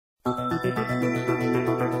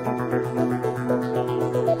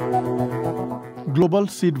Global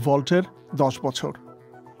seed ভল্টের 10 বছর।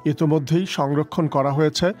 ইতোমধ্যেই সংরক্ষণ করা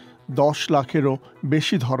হয়েছে 10 লাখেরও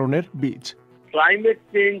বেশি ধরনের বীজ। ক্লাইমেট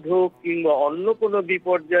চেঞ্জ হোক কিংবা অন্য কোনো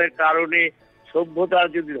বিপর্যয়ের কারণে সভ্যতা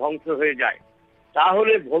যদি ধ্বংস হয়ে যায়,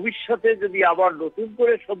 তাহলে ভবিষ্যতে যদি আবার নতুন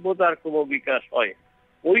করে সভ্যতার ক্রমবিকাশ হয়,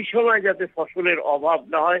 ওই সময় যাতে ফসলের অভাব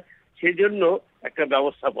না হয় সেজন্য একটা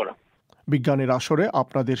ব্যবস্থাপনা। বিজ্ঞানের আসরে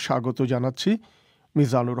আপনাদের স্বাগত জানাচ্ছি,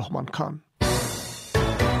 মিজানুর রহমান খান।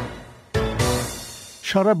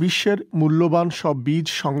 সারা বিশ্বের মূল্যবান সব বীজ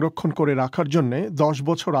সংরক্ষণ করে রাখার জন্য 10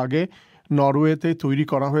 বছর আগে নরওয়েতে তৈরি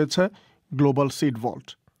করা হয়েছে গ্লোবাল সিড ভল্ট।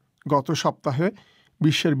 গত সপ্তাহে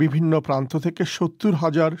বিশ্বের বিভিন্ন প্রান্ত থেকে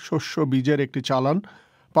 70,000 শস্য বীজের একটি চালান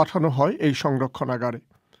পাঠানো হয় এই সংরক্ষণাগারে।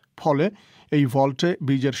 ফলে এই ভল্টে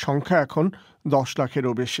বীজের সংখ্যা এখন 10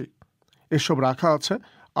 লাখেরও বেশি। এসব রাখা আছে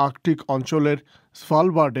আর্কটিক অঞ্চলের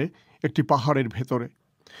স্ভালবার্ডে একটি পাহাড়ের ভেতরে।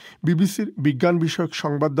 বিবিসির বিজ্ঞান বিষয়ক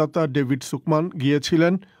সংবাদদাতা ডেভিড সুকমান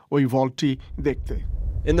গিয়েছিলেন ওই ভল্টটি দেখতে।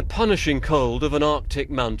 In the punishing cold of an Arctic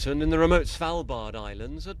mountain in the remote Svalbard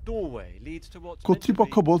Islands, a doorway leads to what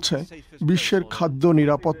কর্তৃপক্ষ বলছে বিশ্বের খাদ্য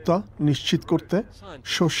নিরাপত্তা নিশ্চিত করতে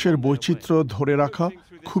শস্যের বৈচিত্র্য ধরে রাখা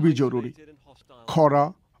খুবই জরুরি। খরা,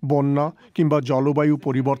 বন্যা কিংবা জলবায়ু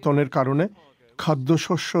পরিবর্তনের কারণে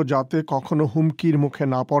খাদ্যশস্য যাতে কখনো হুমকির মুখে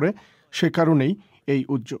না পড়ে, সে কারণেই এই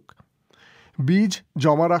উদ্যোগ। বীজ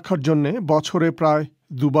জমা রাখার জন্য বছরে প্রায়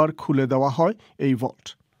 2 বার খুলে দেওয়া হয় এই ভল্ট।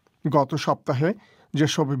 গত সপ্তাহে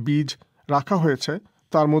যেসব বীজ রাখা হয়েছে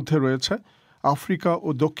তার মধ্যে রয়েছে আফ্রিকা ও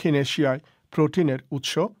দক্ষিণ এশিয়ায় প্রোটিনের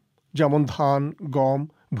উৎস, যেমন ধান, গম,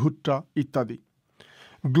 ভুট্টা ইত্যাদি।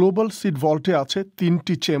 গ্লোবাল সিড ভল্টে আছে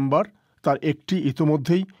 3টি চেম্বার, তার একটি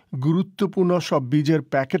ইতিমধ্যেই গুরুত্বপূর্ণ সব বীজের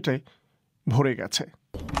প্যাকেটে ভরে গেছে।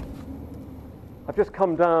 I've just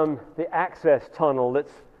come down the access tunnel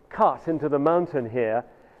that's cut into the mountain here.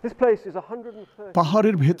 This place is 130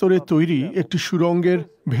 পাহাড়ের ভেতরে তৈরি একটি সুড়ঙ্গের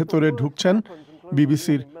ভেতরে ঢুকছেন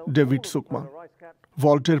বিবিসির ডেভিড সুকমান।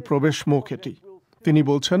 ভল্টের প্রবেশ মুখ এটি। তিনি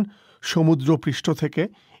বলছেন সমুদ্র পৃষ্ঠ থেকে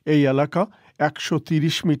এই এলাকা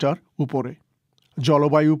 130 মিটার উপরে।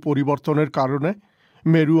 জলবায়ু পরিবর্তনের কারণে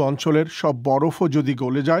মেরু অঞ্চলের সব বরফও যদি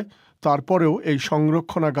গলে যায়, তারপরেও এই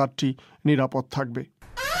সংরক্ষণাগারটি নিরাপদ থাকবে।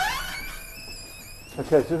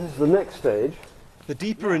 Okay, so this is the next stage. The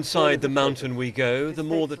deeper inside the mountain we go, the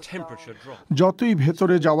more the temperature drops. যতই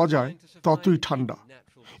ভেতরে যাওয়া যায় ততই ঠান্ডা।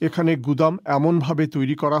 এখানে গুদাম এমনভাবে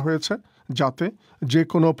তৈরি করা হয়েছে যাতে যে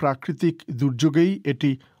কোনো প্রাকৃতিক দুর্যোগেই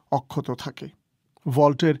এটি অক্ষত থাকে।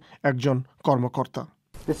 ভল্টের একজন কর্মকর্তা।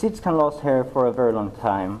 The seeds can last here for a very long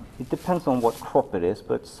time. It depends on what crop it is,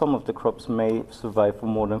 but some of the crops may survive for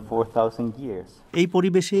more than 4,000 years. এই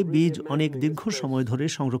পরিবেশে বীজ অনেক দীর্ঘ সময় ধরে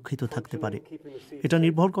সংরক্ষিত থাকতে পারে। এটা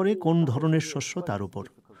নির্ভর করে কোন ধরনের শস্য তার উপর।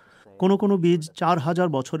 কোনো কোনো বীজ 4,000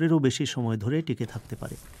 বছরেরও বেশি সময় ধরে টিকে থাকতে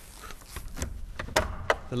পারে।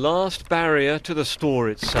 The last barrier to the store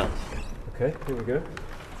itself. Okay, here we go.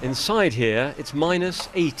 Inside here, it's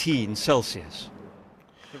 -18 Celsius.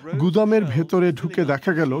 গুদামের ভেতরে ঢুকে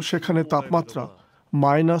দেখা গেল সেখানে তাপমাত্রা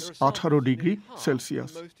 -18 ডিগ্রি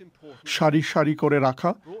সেলসিয়াস। সারি সারি করে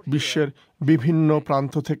রাখা বিশ্বের বিভিন্ন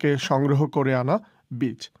প্রান্ত থেকে সংগ্রহ করে আনা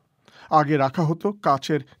বীজ। আগে রাখা হতো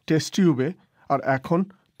কাচের টেস্ট টিউবে, আর এখন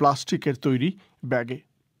প্লাস্টিকের তৈরি ব্যাগে।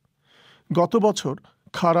 গত বছর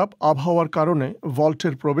খারাপ আবহাওয়ার কারণে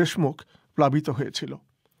ভল্টের প্রবেশমুখ প্লাবিত হয়েছিল।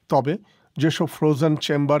 তবে যেসব ফ্রোজেন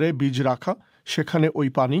চেম্বারে বীজ রাখা, সেখানে ওই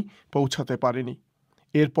পানি পৌঁছাতে পারেনি।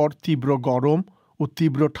 এরপর তীব্র গরম ও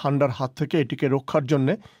তীব্র ঠান্ডার হাত থেকে এটিকে রক্ষার জন্য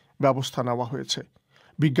ব্যবস্থা নেওয়া হয়েছে।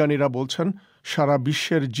 বিজ্ঞানীরা বলছেন সারা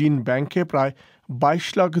বিশ্বের জিন ব্যাংকে প্রায় 22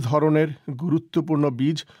 লাখ ধরনের গুরুত্বপূর্ণ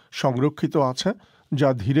বীজ সংরক্ষিত আছে, যা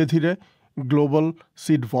ধীরে ধীরে গ্লোবাল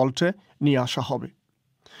সিড ভল্টে নিয়ে আসা হবে।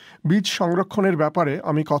 বীজ সংরক্ষণের ব্যাপারে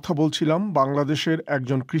আমি কথা বলছিলাম বাংলাদেশের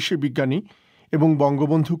একজন কৃষি বিজ্ঞানী এবং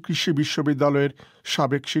বঙ্গবন্ধু কৃষি বিশ্ববিদ্যালয়ের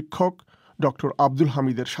সাবেক শিক্ষক ডক্টর আব্দুল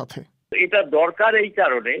হামিদের সাথে। এটা দরকার এই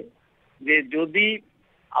কারণে যে যদি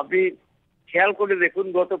আপনি খেয়াল করে দেখুন,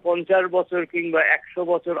 গত 50 বছর কিংবা 100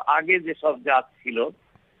 বছর আগে যেসব জাত ছিল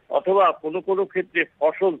অথবা কোনো কোনো ক্ষেত্রে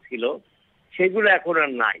ফসল ছিল, সেগুলো এখন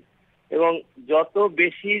আর নাই। এবং যত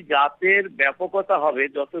বেশি জাতের ব্যাপকতা হবে,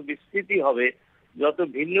 যত বিস্তৃতি হবে, যত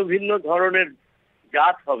ভিন্ন ভিন্ন ধরনের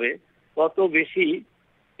জাত হবে, তত বেশি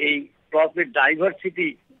এই ক্রপের ডাইভার্সিটি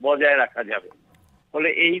বজায় রাখা যাবে। ফলে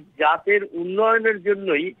এই জাতের উন্নয়নের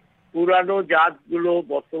জন্যই পুরানো জাতগুলো,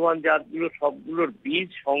 বর্তমান জাতগুলো সবগুলোর বীজ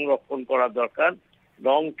সংরক্ষণ করা দরকার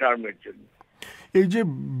লং টার্মের জন্য। এই যে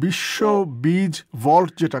বিশ্ব বীজ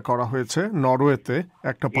ভল্ট যেটা করা হয়েছে নরওয়েতে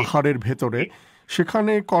একটা পাহাড়ের ভেতরে,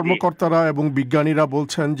 সেখানে কর্মকর্তারা এবং বিজ্ঞানীরা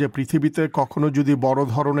বলছেন যে পৃথিবীতে কখনো যদি বড়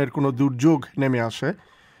ধরনের কোনো দুর্যোগ নেমে আসে,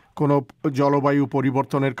 কোনো জলবায়ু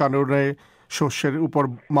পরিবর্তনের কারণে শস্যের উপর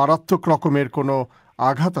মারাত্মক রকমের কোনো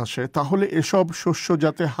আঘাত আসে, তাহলে এসব শস্য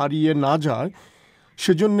যাতে হারিয়ে না যায়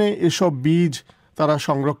সেজন্যে এসব বীজ তারা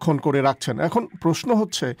সংরক্ষণ করে রাখছেন। এখন প্রশ্ন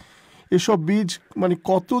হচ্ছে, এসব বীজ মানে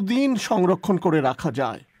কতদিন সংরক্ষণ করে রাখা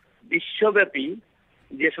যায়? বিশ্বব্যাপী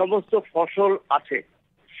যে সমস্ত ফসল আছে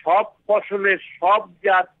সব ফসলের সব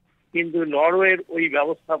জাত কিন্তু নরওয়ের ওই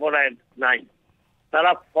ব্যবস্থাপনায় নাই।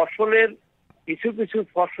 তারা ফসলের কিছু কিছু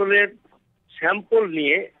ফসলের স্যাম্পল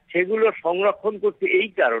নিয়ে সেগুলো সংরক্ষণ করতে এই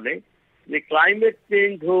কারণে যে ক্লাইমেট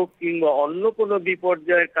চেঞ্জ হোক কিংবা অন্য কোনো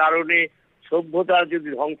বিপর্যয়ের কারণে সভ্যতা যদি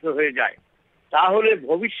ধ্বংস হয়ে যায়, তাহলে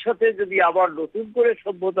ভবিষ্যতে যদি আবার নতুন করে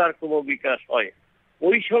সভ্যতার ক্রমবিকাশ হয়,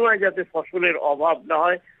 ওই সময় যাতে ফসলের অভাব না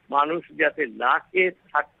হয়, মানুষ যাতে না খেয়ে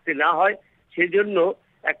থাকতে না হয়, সেজন্য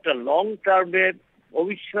একটা লং টার্মের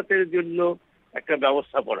ভবিষ্যতের জন্য একটা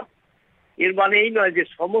ব্যবস্থাপনা। এর মানে এই নয় যে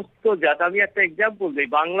সমস্ত জাত, আমি একটা এক্সাম্পল দিই,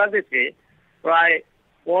 বাংলাদেশে প্রায়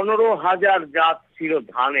 15,000 জাত ছিল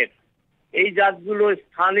ধানের। এই জাতগুলো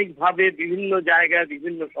স্থানিকভাবে বিভিন্ন জায়গায়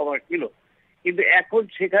বিভিন্ন সময় ছিল, কিন্তু এখন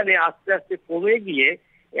সেখানে আস্তে আস্তে কমে গিয়ে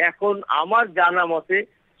এখন আমার জানা মতে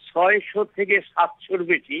 600 থেকে 700-র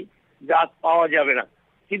বেশি জাত পাওয়া যাবে না।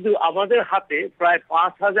 কিন্তু আমাদের হাতে প্রায়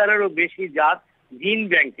 5,000-এরও বেশি জাত জিন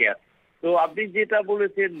ব্যাংকে আছে। তো আপনি যেটা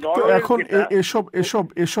বলেছেন, এখন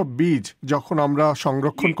এসব বীজ যখন আমরা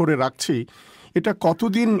সংরক্ষণ করে রাখছি, এটা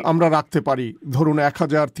কতদিন আমরা রাখতে পারি? ধরুন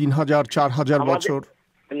 1,000, 3,000, 4,000 বছর?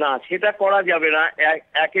 না, সেটা করা যাবে না,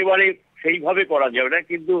 একেবারে সেইভাবে করা যাবে না,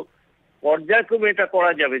 কিন্তু পর্যায়ক্রমে এটা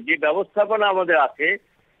করা যাবে। যে ব্যবস্থাপনা আমাদের আছে,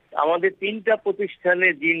 আমাদের 3টা প্রতিষ্ঠানে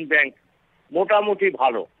জিন ব্যাংক মোটামুটি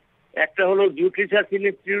ভালো। একটা হলো জুট রিসার্চ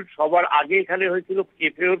ইনস্টিটিউট, সবার আগে এখানে হয়েছিল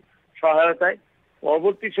কেফেওর সহায়তায়,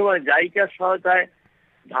 পরবর্তী সময় জাইকার সহায়তায়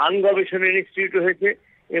ধান গবেষণা ইনস্টিটিউট হয়েছে,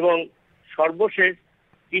 এবং সর্বশেষ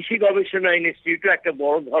কৃষি গবেষণা ইনস্টিটিউটে একটা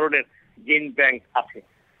বড় ধরনের জিন ব্যাংক আছে।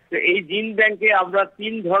 তো এই জিন ব্যাংকে আমরা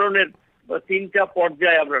 3টা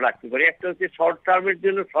পর্যায়ে আমরা রাখতে পারি। একটা হচ্ছে শর্ট টার্মের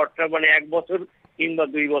জন্য, শর্ট টার্ম মানে 1 বছর কিংবা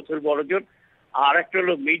 2 বছর বড় জোর, আর একটা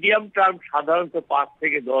হলো মিডিয়াম টার্ম, সাধারণত 5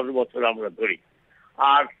 থেকে 10 বছর আমরা ধরি,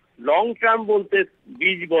 আর লং টার্ম বলতে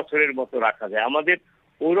 20 বছরের মতো রাখা যায়। আমাদের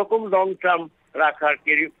ওরকম লং টার্ম রাখার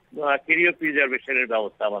ক্যারিও প্রিজার্ভেশনের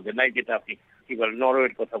ব্যবস্থা আমাদের নাই, যেটা আপনি কি বলেন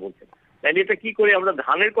নরওয়ের কথা বলছেন। তাহলে এটা কি করে আমরা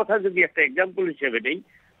ধানের কথা যদি একটা এক্সাম্পল হিসেবে নেই,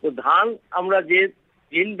 তো ধান আমরা যে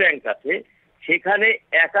জিন ব্যাংক আছে সেখানে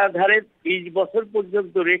একাধারে 20 বছর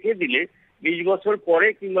পর্যন্ত রেখে দিলে 20 বছর পরে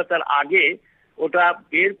কিংবা তার আগে ওটা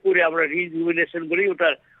বের করে আমরা রিজুভিনেশন করি, ওটা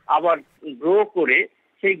আবার গ্রো করে,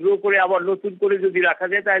 সেই গ্রো করে আবার নতুন করে যদি রাখা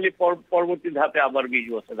যায় তাহলে পরবর্তী ধাপে আবার 20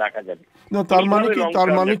 বছর রাখা যাবে। না, তার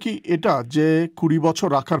মানে কি এটা যে 20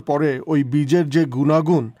 বছর রাখার পরে ওই বীজের যে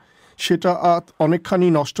গুণাগুণ সেটা অনেকখানি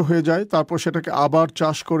নষ্ট হয়ে যায়, তারপর সেটাকে আবার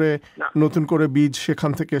চাষ করে নতুন করে বীজ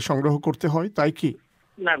সেখান থেকে সংগ্রহ করতে হয়, তাই কি?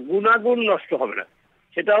 না, গুণাগুণ নষ্ট হবে না।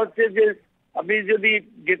 সেটা হচ্ছে যে আপনি যদি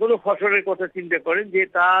যে কোনো ফসলের কথা চিন্তা করেন, যে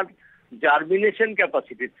তার জার্মিনেশন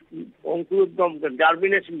ক্যাপাসিটি, অঙ্কুরোদ্গম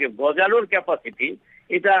জার্মিনেশন গজানোর ক্যাপাসিটি,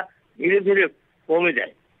 এটা ধীরে ধীরে কমে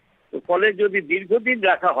যায়। তো ফলে যদি দীর্ঘদিন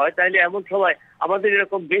রাখা হয় তাহলে এমন সময় আমাদের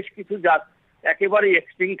এরকম বেশ কিছু জাত একেবারেই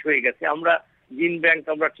এক্সটিংক্ট হয়ে গেছে। আমরা জিন ব্যাংক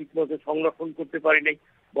আমরা ঠিকমতো সংরক্ষণ করতে পারি নাই।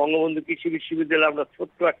 বঙ্গবন্ধু কৃষি বিশ্ববিদ্যালয়ে আমরা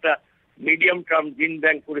ছোট্ট একটা মিডিয়াম টার্ম জিন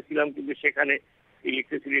ব্যাংক করেছিলাম, কিন্তু সেখানে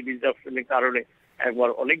ইলেকট্রিসিটি ডিসরাপশনের কারণে একবার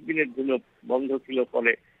অনেক দিনের জন্য বন্ধ ছিল,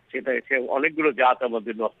 ফলে সেটা অনেকগুলো জাত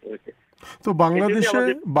আমাদের নষ্ট হয়েছে। তো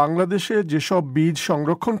বাংলাদেশে যেসব বীজ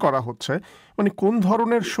সংরক্ষণ করা হচ্ছে, মানে কোন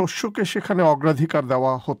ধরনের শস্যকে সেখানে অগ্রাধিকার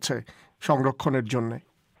দেওয়া হচ্ছে সংরক্ষণের জন্য?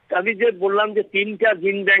 আমি যে বললাম যে 3টা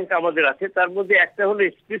জিন ব্যাংক আমাদের আছে, তার মধ্যে একটা হলো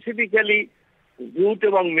স্পেসিফিক্যালি জুট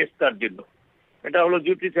এবং মেস্তার জন্য, এটা হলো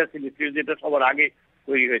জুট রিসার্চ ইনস্টিটিউট, যেটা সবার আগে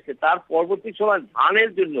তৈরি হয়েছে। তার পরবর্তী সময় ধানের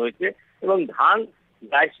জন্য হয়েছে, এবং ধান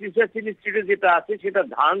রাইস রিসার্চ ইনস্টিটিউট যেটা আছে সেটা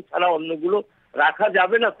ধান ছাড়া অন্যগুলো রাখা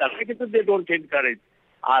যাবে না, তারা কিন্তু দে ডোন্ট এনকারেজ।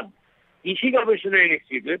 আর কৃষি গবেষণা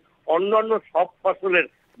ইনস্টিটিউটে অন্যান্য সব ফসলের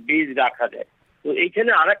বীজ রাখা যায়। তো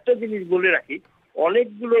এইখানে আরেকটা জিনিস বলে রাখি,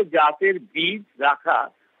 অনেকগুলো জাতের বীজ রাখা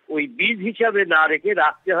ওই বীজ হিসাবে না রেখে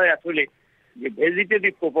রাখতে হয় আসলে যে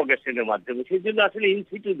ভেজিটেটিভ প্রোপাগেশনের মাধ্যমে। সেই জন্য আসলে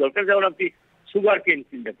ইনসিটু দরকার। যেমন আপনি সুগার কেন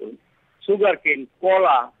চিন্তা করুন, সুগার কেন,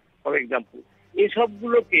 কলা ফর এক্সাম্পল,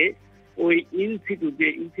 এসবগুলোকে ওই ইনসিটু, যে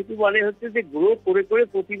ইনসিটু মানে হচ্ছে যে গ্রো করে করে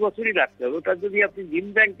প্রতি বছরই রাখতে হবে। ওটা যদি আপনি জিন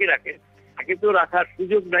ব্যাংকে রাখেন, তাকে তো রাখার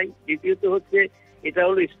সুযোগ নাই। দ্বিতীয়ত হচ্ছে এটা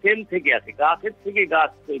হলো স্টেম থেকে আসে, গাছের থেকে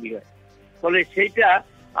গাছ তৈরি হয়, ফলে সেইটা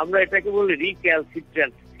আমরা এটাকে বলি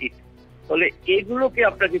রিক্যালসিট্র্যান্ট সিড। ফলে এগুলোকে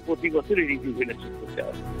আপনাকে প্রতি বছরই রিজুভিনেশন করতে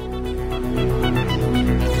হবে।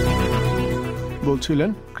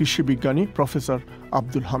 বলছিলেন কৃষি বিজ্ঞানী প্রফেসর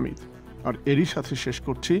আব্দুল হামিদ। আর এরই সাথে শেষ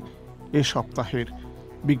করছি এ সপ্তাহের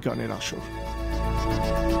বিজ্ঞানের আসর।